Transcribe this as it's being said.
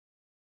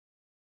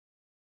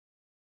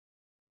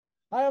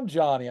Hi, I'm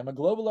Johnny. I'm a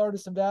global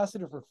artist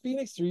ambassador for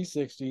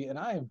FENIX360, and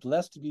I am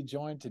blessed to be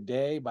joined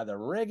today by the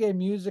reggae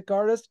music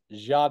artist,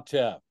 JAH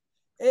TEFF.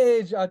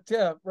 Hey, JAH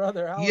TEFF,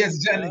 brother, how are Yes,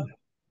 you, Johnny.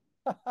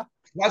 man?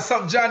 What's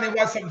up, Johnny?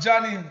 What's up,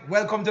 Johnny?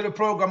 Welcome to the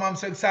program. I'm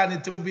so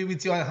excited to be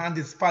with you on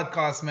this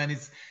podcast, man.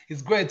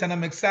 It's great and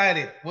I'm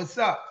excited. What's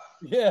up?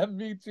 Yeah,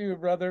 me too,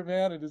 brother,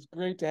 man. It is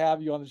great to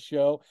have you on the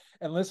show.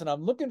 And listen,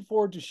 I'm looking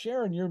forward to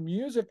sharing your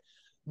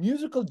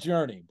musical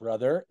journey,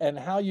 brother, and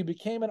how you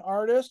became an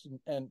artist,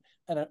 and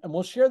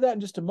we'll share that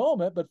in just a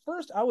moment. But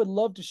first, I would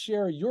love to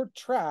share your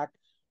track,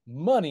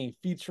 Money,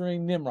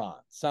 featuring Nimrod.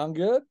 Sound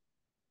good?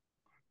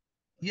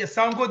 Yes,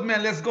 sound good,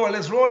 man. Let's go.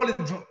 Let's roll it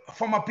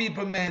for my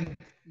people, man.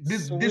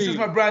 This is my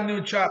Sweet. brand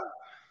new track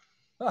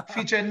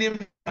featuring Nim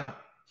Money.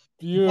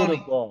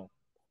 Beautiful.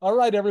 All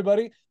right,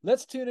 everybody,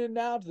 let's tune in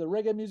now to the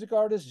reggae music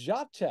artist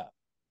JAH TEFF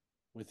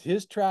with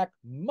his track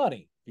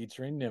Money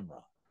featuring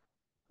Nimrod.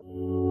 It's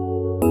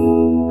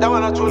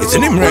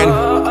an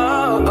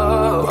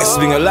Imran,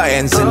 Wrestling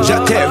Alliance and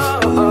JAH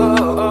TEFF.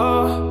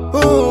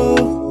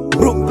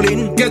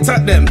 Brooklyn, Get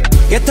at them.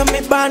 get to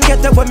me band,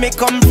 get to where me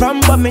come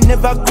from, but me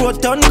never grow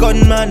ton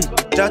gunman.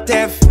 JAH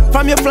TEFF,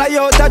 from you fly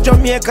out of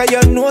Jamaica,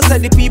 you know say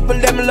the people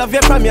them love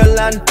you from your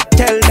land.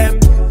 Tell them,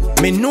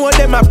 me know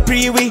them a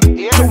pre-we.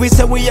 So we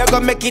say we are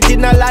gonna make it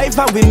in a life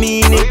and we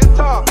mean it.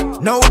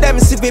 Now them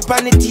see we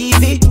on the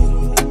TV,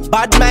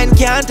 bad man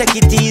can't take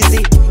it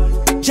easy.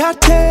 JAH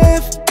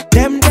TEFF,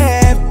 them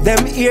deaf,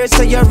 them ears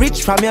so you're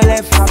rich from your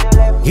left.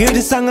 Hear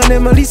the song and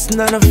them a listen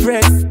and a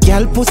fret.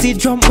 Girl pussy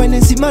jump when they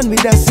see man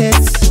with a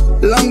sex.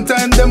 Long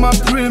time them a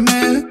pre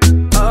me,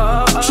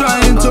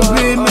 trying to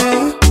be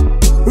me.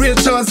 Real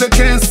chance they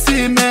can't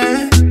see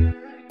me.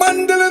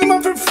 Bundling them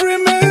up for free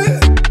me.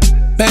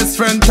 Best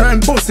friend turn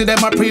pussy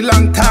them a pre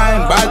long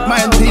time. Bad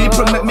mind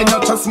people make me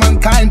not trust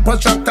mankind.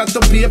 Protractor to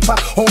paper,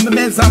 home me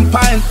meds and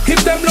pine.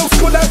 If them looks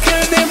good I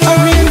kill them.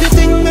 I mean the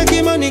thing make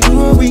him money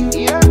growing.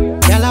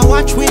 Girl I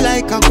watch we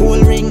like a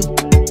gold ring.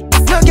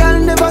 No girl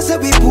never say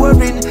we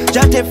boring.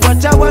 JAH TEFF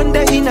watch a one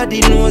day in a the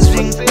nose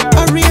ring.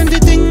 I mean the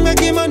thing make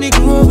him money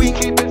growing.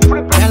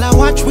 Girl I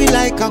watch we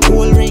like a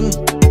gold ring.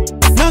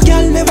 No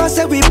girl never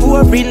say we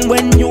boring.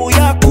 When New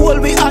York cold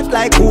we hot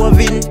like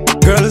oven.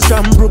 Girls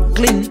from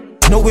Brooklyn,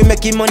 now we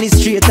making money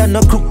straight and no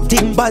crook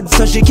thing bad,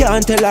 so she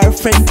can't tell her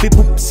friend we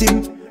poops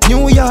him.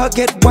 New York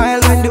get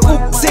wild when the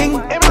hook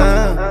sing.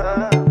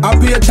 I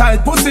pay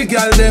tight pussy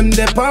girl them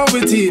the power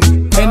with him.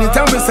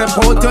 Anytime we step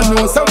out you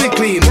know so we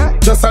clean.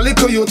 Just a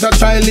little youth to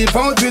try live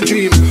out we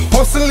dream.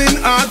 Hustling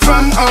hard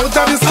from out of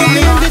the I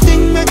mean scheme. the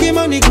thing making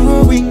money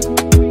growing.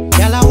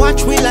 Girl I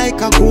watch we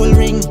like a gold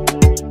ring.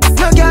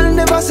 No girl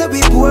never say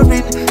we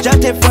boring. JAH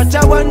TEFF watch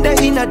a one day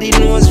in a the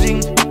nose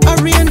ring.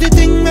 I mean the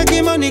thing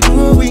making money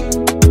growing.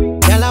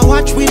 Girl I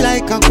watch we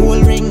like a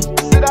gold ring.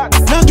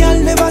 No girl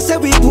never say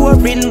we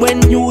boring. When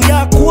New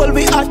York cold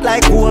we hot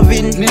like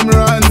oven.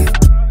 Nimrod.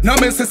 No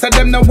me sister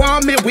them no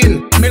want me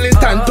win.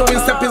 Militant to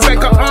step is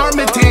like a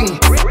army thing.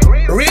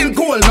 Real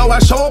cool, now I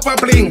show up a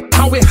bling.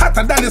 How we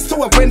hotter than the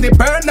stove when they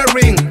burn the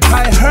ring.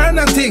 I heard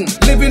nothing,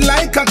 living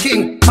like a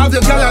king. How the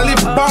girl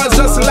live bars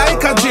just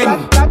like a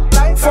gym.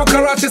 Fuck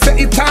her out, she say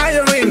it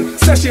tiring.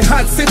 Say she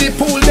hot, see the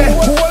pool there,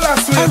 whole a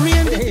swim.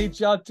 Hey,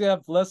 JAH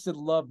TEFF, blessed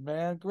love,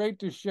 man. Great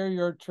to share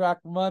your track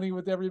Money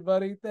with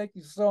everybody. Thank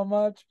you so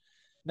much.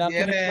 Now,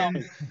 Yeah,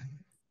 man.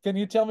 can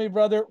you tell me,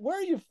 brother, where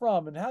are you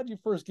from and how did you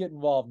first get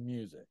involved in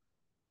music?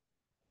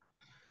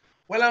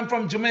 Well, I'm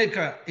from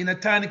Jamaica in a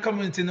tiny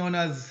community known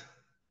as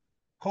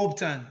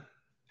Hopetown.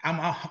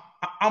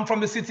 I'm from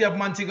the city of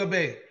Montego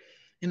Bay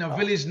in a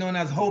village known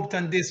as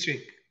Hopetown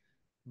District.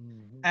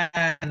 Mhm.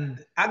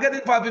 And I got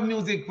involved in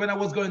music when I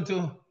was going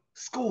to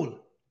school.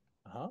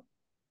 Uh-huh.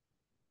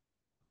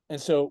 And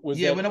so was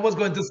Yeah, that, when I was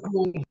going to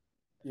school,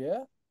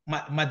 yeah?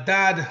 my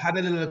dad had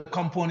a little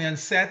component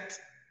set,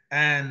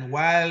 and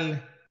while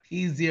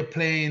he's there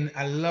playing,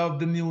 I love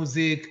the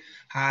music.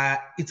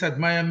 It's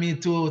admire me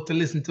to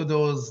listen to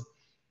those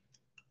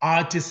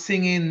artists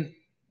singing.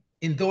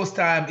 In those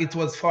times, it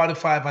was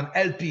 45 and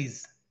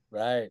LPs.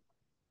 Right.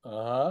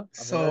 Uh-huh. I've heard.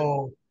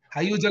 So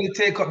I usually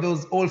take up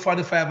those old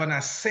 45 and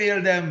I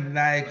sail them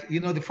like,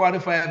 the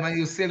 45 and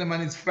you sail them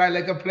and it's fly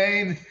like a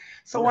plane.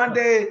 So one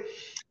day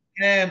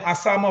I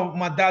saw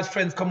my dad's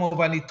friends come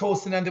over and he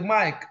toasting on the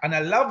mic and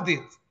I loved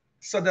it.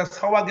 So that's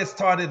how I get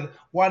started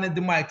wanting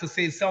the mic to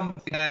say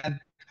something. And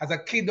as a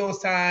kid those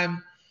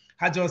time,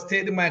 I just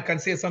take the mic and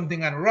say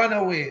something and run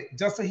away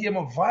just to hear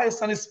my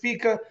voice on the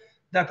speaker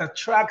that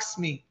attracts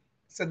me.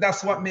 So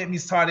that's what made me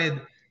started.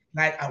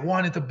 Like I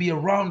wanted to be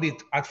around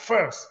it at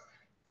first.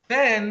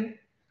 Then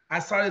I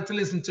started to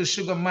listen to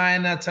Sugar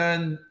Minott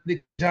and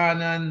Nick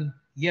John and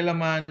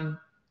Yellowman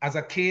as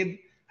a kid,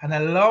 and I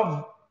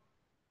love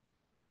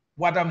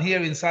what I'm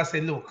hearing. So I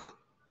said, look,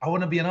 I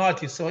want to be an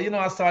artist. So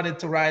I started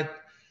to write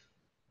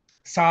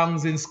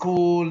songs in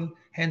school,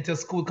 enter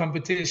school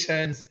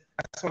competitions.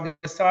 That's what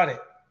I started.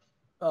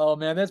 Oh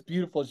man, that's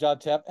beautiful, JAH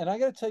TEFF. And I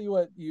got to tell you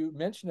what, you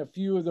mentioned a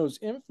few of those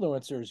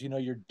influencers,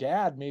 your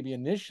dad maybe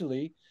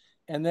initially,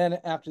 and then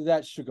after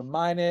that, Sugar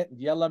Minott,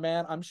 Yellow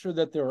Man. I'm sure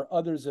that there are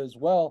others as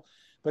well.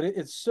 but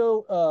it's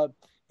so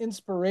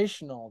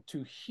inspirational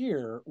to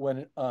hear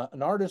when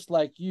an artist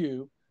like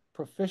you,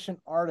 proficient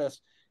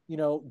artist,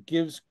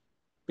 gives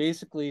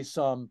basically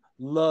some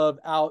love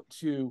out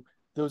to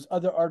those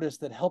other artists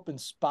that help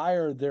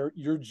inspire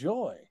your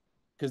joy,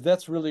 because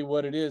that's really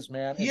what it is,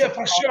 man. Yeah,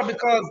 for sure,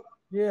 because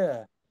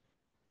yeah,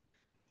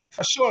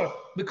 for sure,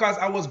 because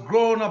I was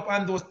growing up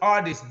on those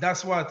artists.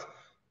 That's what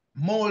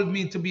molded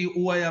me to be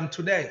who I am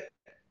today.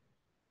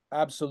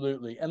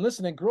 absolutely. And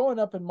listen, and growing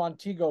up in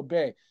Montego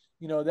Bay,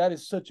 that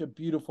is such a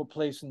beautiful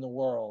place in the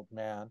world,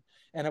 man.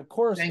 And of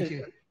course, Thank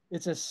you.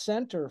 it's a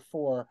center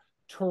for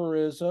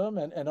tourism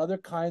and other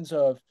kinds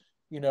of,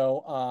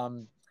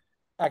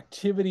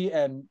 activity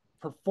and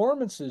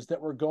performances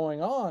that were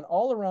going on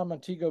all around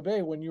Montego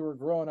Bay when you were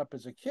growing up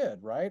as a kid,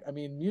 right? I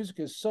mean, music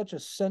is such a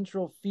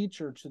central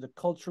feature to the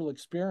cultural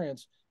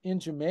experience in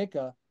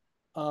Jamaica,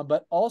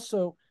 but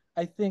also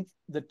I think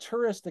the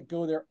tourists that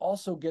go there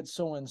also get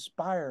so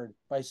inspired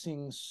by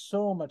seeing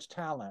so much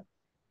talent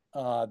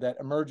that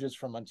emerges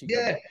from Montego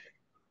Yeah, Bay.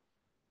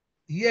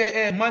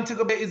 yeah.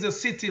 Montego Bay is a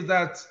city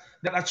that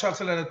attracts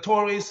a lot of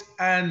tourists,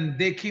 and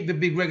they keep the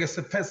big reggae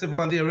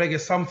festival, the Reggae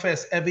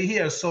Sumfest every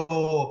year.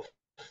 So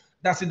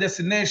that's a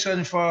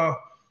destination for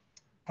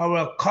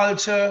our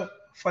culture,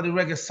 for the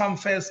Reggae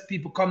Sumfest.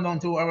 People come down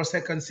to our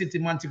second city,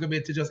 Montego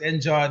Bay, to just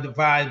enjoy the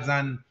vibes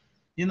and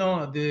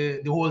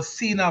the whole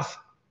scene of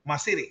my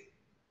city,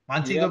 Yeah,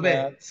 Montego Bay,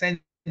 man.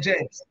 St.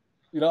 James.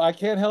 I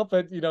can't help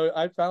it.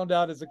 I found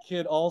out as a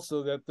kid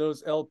also that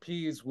those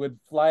LPs would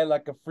fly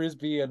like a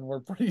frisbee and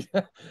were pretty,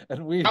 and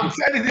I'm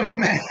telling you,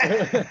 man.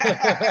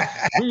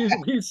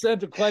 we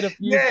sent quite a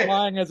few Yeah,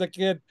 flying as a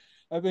kid.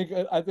 I think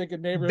a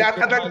neighborhood that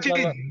kid of as a mine got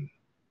kid, a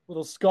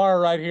little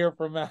scar right here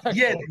from yeah,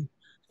 accident.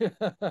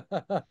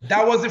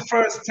 that was the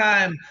first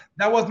time.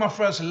 That was my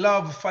first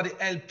love for the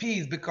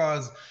LPs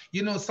because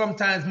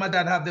sometimes my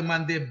dad have them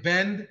and they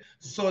bend,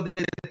 so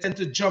they tend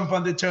to jump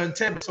on the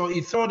turntable. So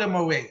he throw them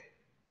away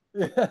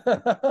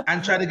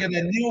and try to get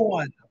a new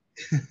one.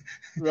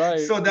 Right,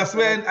 So that's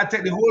when I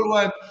take the whole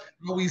one.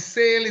 We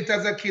sail it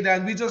as a kid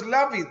and we just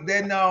love it.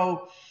 Then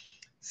now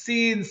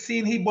seeing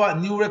he bought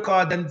new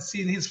record and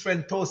seeing his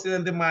friend toasting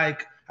on the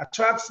mic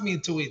attracts me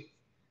to it.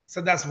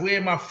 So that's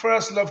where my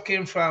first love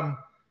came from.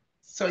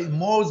 So it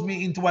molds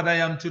me into what I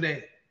am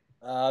today.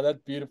 That's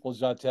beautiful,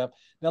 JAH TEFF.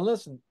 Now,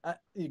 listen,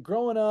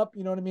 growing up,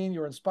 you know what I mean?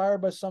 You're inspired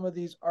by some of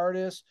these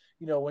artists.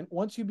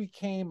 Once you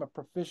became a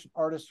proficient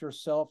artist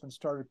yourself and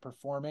started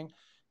performing,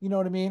 you know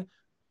what I mean?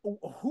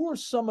 Who are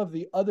some of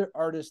the other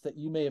artists that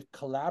you may have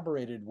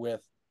collaborated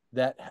with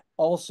that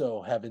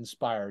also have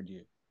inspired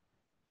you?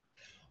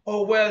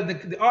 Oh, well,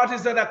 the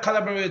artist that I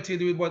collaborated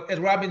with was Ed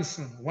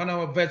Robinson, one of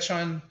our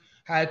veteran.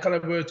 I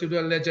collaborated with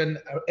a legend,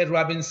 Ed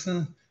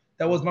Robinson.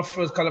 That was my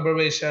first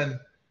collaboration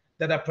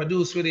that I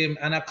produced with him.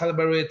 And I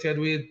collaborated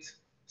with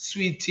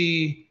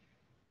Sweetie,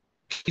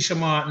 Keisha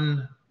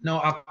Martin. Now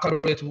I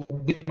collaborate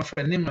with my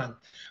friend Nimran.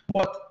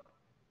 But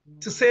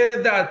to say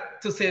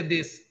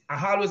this,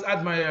 I always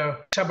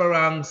admire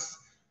Chabarangs,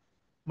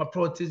 my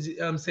protege,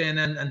 I'm saying,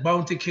 and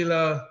Bounty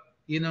Killer,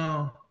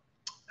 I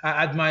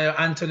admire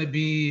Anthony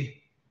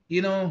B,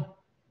 the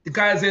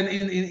guys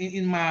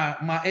in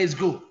my age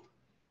group.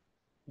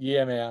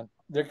 Yeah, man.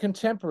 They're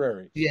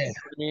contemporaries. Yeah, You know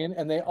what I mean?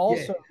 And they yeah,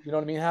 also, you know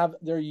what I mean, have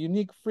their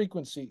unique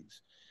frequencies.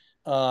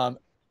 Um,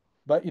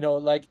 but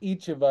like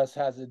each of us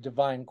has a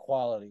divine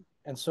quality,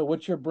 and so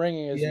what you're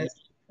bringing is a yes.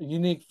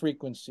 unique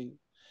frequency.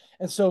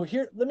 And so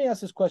here, let me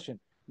ask this question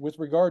with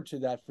regard to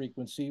that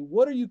frequency.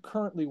 What are you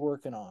currently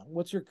working on?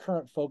 What's your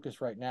current focus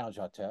right now,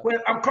 JAH TEFF? Well,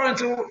 I'm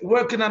currently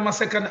working on my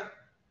second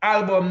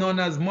album known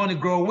as Money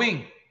Grow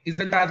Wing.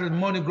 It's entitled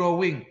Money Grow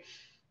Wing.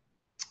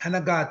 And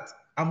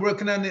I'm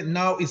working on it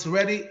now. It's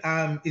ready.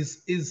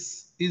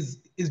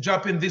 Is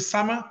dropping this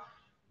summer.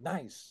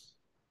 Nice.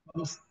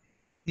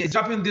 Yeah,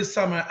 dropping this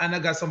summer, and I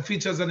got some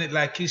features on it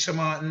like Keisha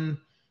Martin,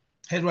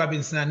 Ed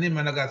Robinson, and him,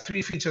 and I got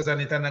 3 features on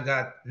it, and I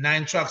got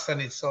 9 tracks on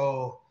it.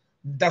 So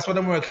that's what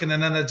I'm working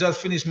on, and I just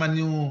finished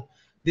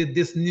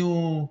this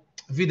new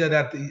video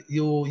that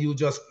you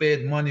just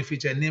played, Money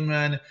feature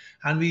Nimran,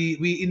 and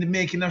we in the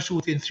making of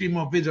shooting 3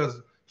 more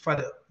videos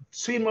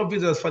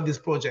for this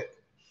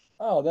project.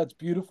 Oh, that's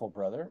beautiful,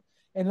 brother.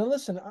 And then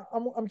listen,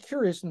 I'm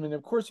curious. I mean,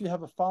 of course, you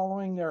have a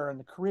following there in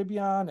the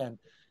Caribbean,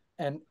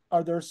 and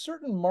are there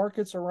certain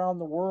markets around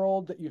the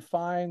world that you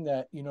find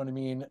that, you know what I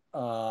mean,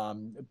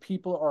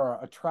 people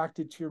are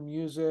attracted to your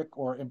music,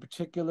 or in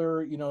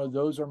particular,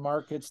 those are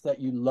markets that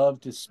you love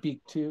to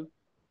speak to?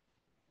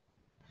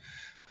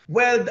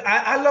 Well,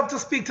 I love to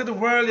speak to the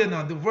world,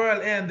 the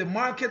world and the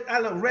market. I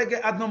love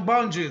reggae at no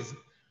boundaries.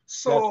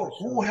 That's for So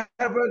sure.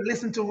 whoever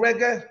listen to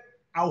reggae,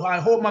 I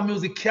hope my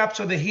music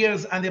capture the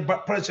ears and they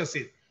purchase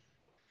it.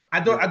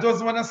 Yeah. I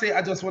just want to say,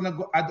 I just want to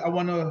go, I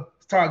want to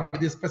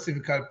target this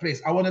specific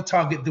place. I want to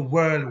target the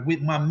world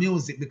with my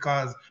music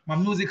because my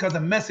music has a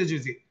message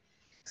with it.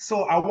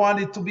 So I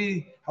want it to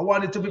be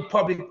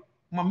public.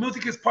 My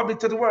music is public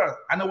to the world,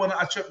 and I want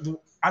to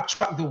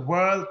attract the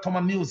world to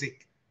my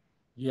music.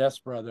 Yes,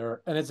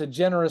 brother. And it's a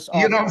generous offer.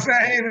 You know what I'm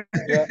saying?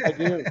 Yeah, I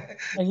do.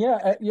 And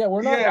yeah,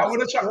 we're not. Yeah, I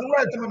want to try to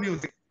write to my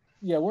music.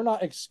 Yeah, we're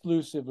not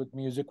exclusive with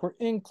music. We're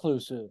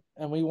inclusive,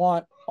 and we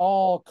want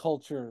all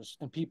cultures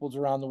and peoples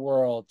around the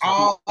world to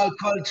all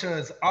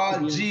cultures,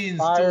 all genes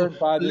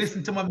to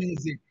listen to my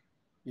music.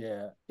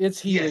 Yeah,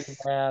 it's healing,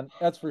 man.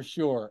 That's for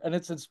sure. And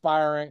it's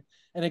inspiring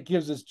and it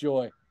gives us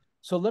joy.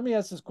 So let me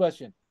ask this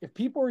question. If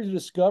people were to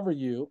discover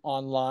you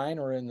online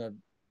or in the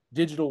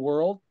digital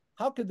world,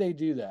 how could they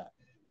do that?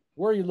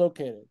 Where are you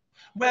located?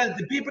 Well,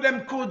 the people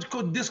them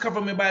could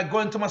discover me by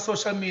going to my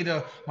social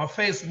media, my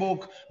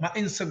Facebook, my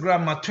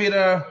Instagram, my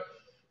Twitter.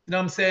 You know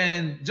what I'm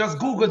saying? Just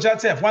Google JAH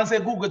TEFF. Once I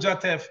Google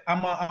JAH TEFF,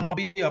 I'm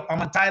be up.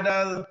 I'm on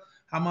Tidal.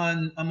 I'm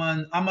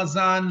on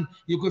Amazon.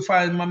 You could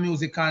find my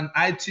music on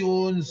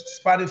iTunes,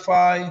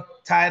 Spotify,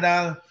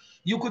 Tidal.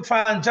 You could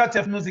find JAH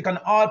TEFF music on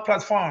all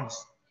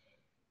platforms.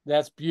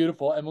 That's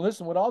beautiful. And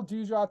listen, what I'll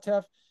do, JAH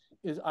TEFF,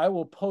 is I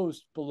will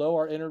post below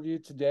our interview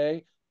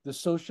today the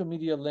social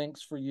media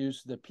links for you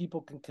so that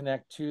people can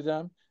connect to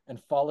them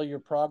and follow your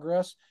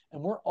progress.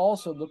 And we're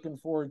also looking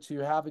forward to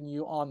having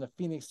you on the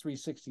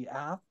FENIX360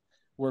 app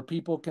where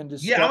people can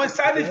discuss. Yeah, I'm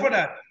excited for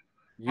that.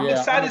 Yeah, I'm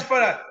excited for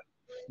that.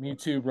 Me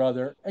too,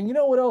 brother. And you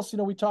know what else? You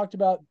know, we talked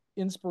about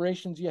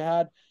inspirations you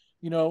had,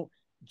 you know,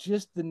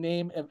 just the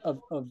name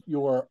of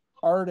your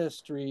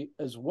artistry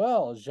as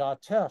well as JAH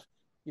TEFF.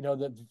 You know,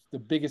 the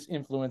biggest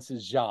influence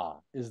is JAH.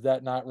 Is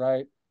that not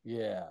right?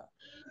 Yeah.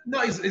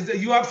 No,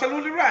 you're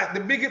absolutely right.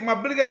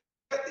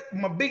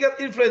 My biggest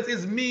influence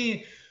is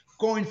me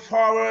going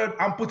forward.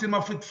 I'm putting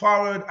my foot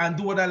forward and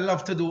do what I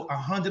love to do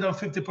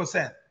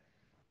 150%.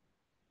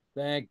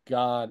 Thank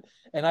God.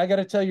 And I got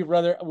to tell you,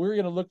 brother, we're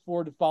going to look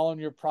forward to following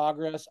your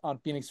progress on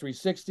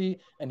FENIX360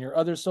 and your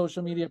other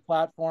social media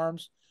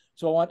platforms.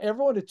 So I want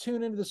everyone to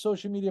tune into the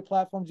social media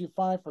platforms you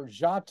find for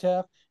JAH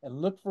TEFF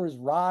and look for his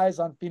rise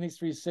on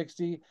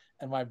FENIX360.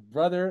 And my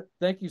brother,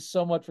 thank you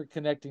so much for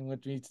connecting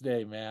with me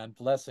today, man.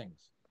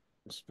 Blessings.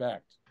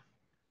 Respect.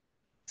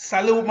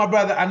 Salute, my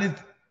brother. And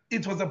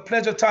it was a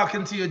pleasure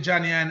talking to you,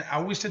 Johnny. And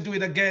I wish to do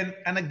it again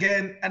and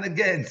again and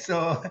again.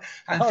 So,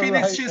 and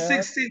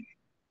FENIX360,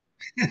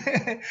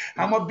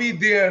 I'm going to be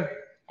there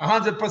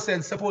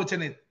 100%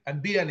 supporting it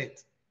and be on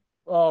it.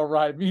 All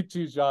right. Me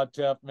too, JAH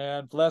TEFF,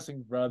 man.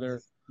 Blessings,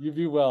 brother. You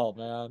be well,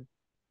 man.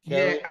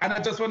 Yeah, and I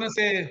just want to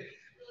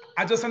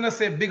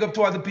say big up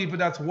to all the people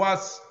that watch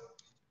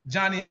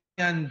Johnny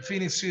and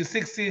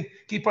FENIX360.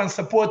 Keep on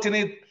supporting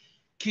it.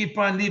 Keep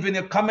on leaving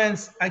your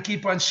comments and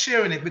keep on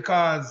sharing it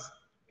because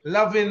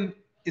loving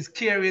is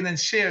caring and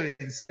sharing.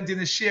 Sending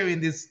and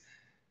sharing this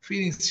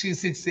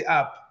FENIX360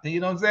 app. And you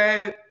know what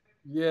I'm saying?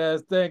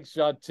 Yes, thanks,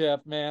 JAH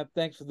TEFF, man.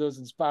 Thanks for those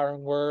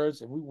inspiring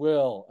words. And we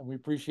will. And we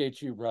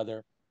appreciate you,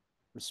 brother.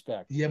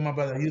 Respect. Yeah, my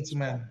brother. You too,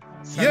 man.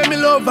 Yeah, me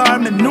love her.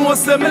 Me know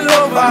say me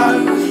love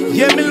her.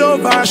 Yeah, me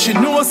love her. She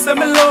know say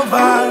me love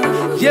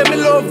her. Yeah, me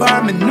love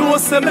her. Me know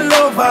say me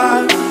love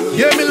her.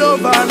 Yeah, me love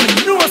her. Me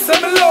know say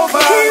me love her.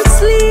 Can't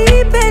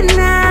sleep at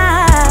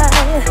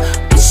night.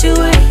 Wish you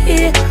were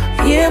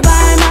here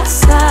by my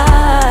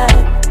side.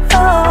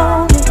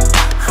 Oh me,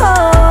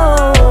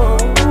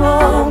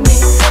 oh me.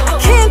 I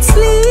can't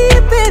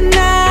sleep at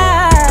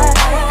night.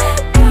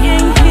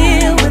 Being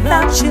here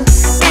without you,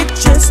 it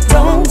just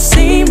don't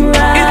seem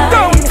right. It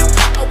don't.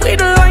 I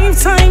wait a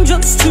lifetime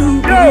just to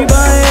be by your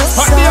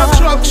But side. the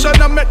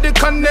attraction, I make the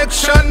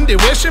connection. The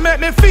way she make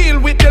me feel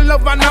with the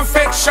love and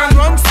affection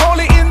runs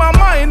solely in my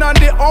mind and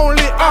the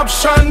only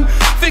option.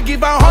 To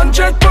give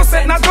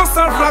 100%, not just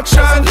a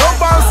fraction.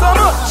 Love her so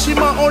much, she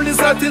my only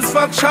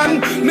satisfaction.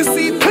 Me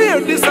see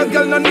clear, this a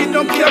girl no need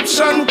no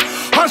caption.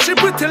 And she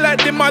pretty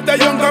like the mother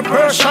younger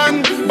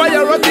Persian. Buy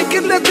her a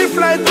ticket, let me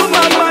fly to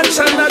my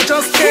mansion. I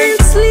just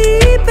can't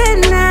sleep at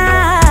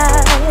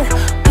night.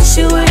 Wish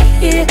you were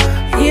here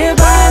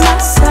by my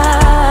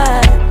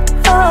side.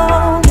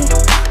 Oh me,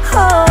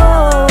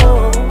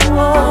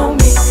 oh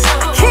me.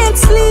 I can't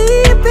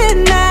sleep at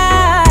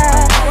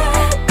night.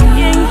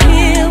 Being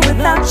here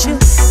without you,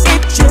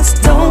 it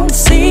just don't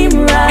seem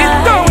right.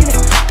 It don't.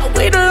 I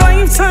wait a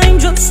lifetime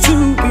just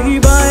to be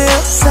by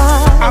your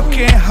side. I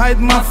can't hide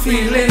my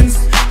feelings.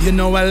 You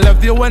know I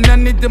love you when I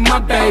need you, my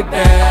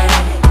baby.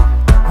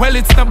 Well,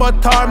 it's not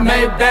about her,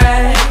 maybe.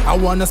 I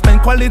wanna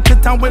spend quality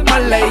time with my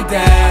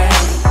lady.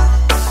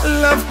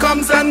 Love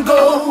comes and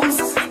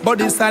goes, but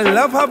this I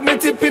love have me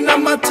tipping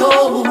on my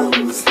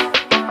toes.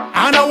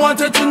 And I want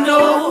her to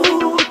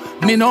know,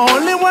 me no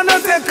only wanna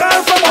take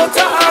her from out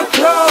of her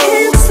clothes.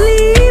 Can't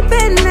sleep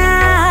at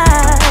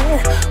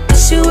night.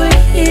 Wish you were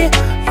here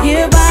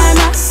by my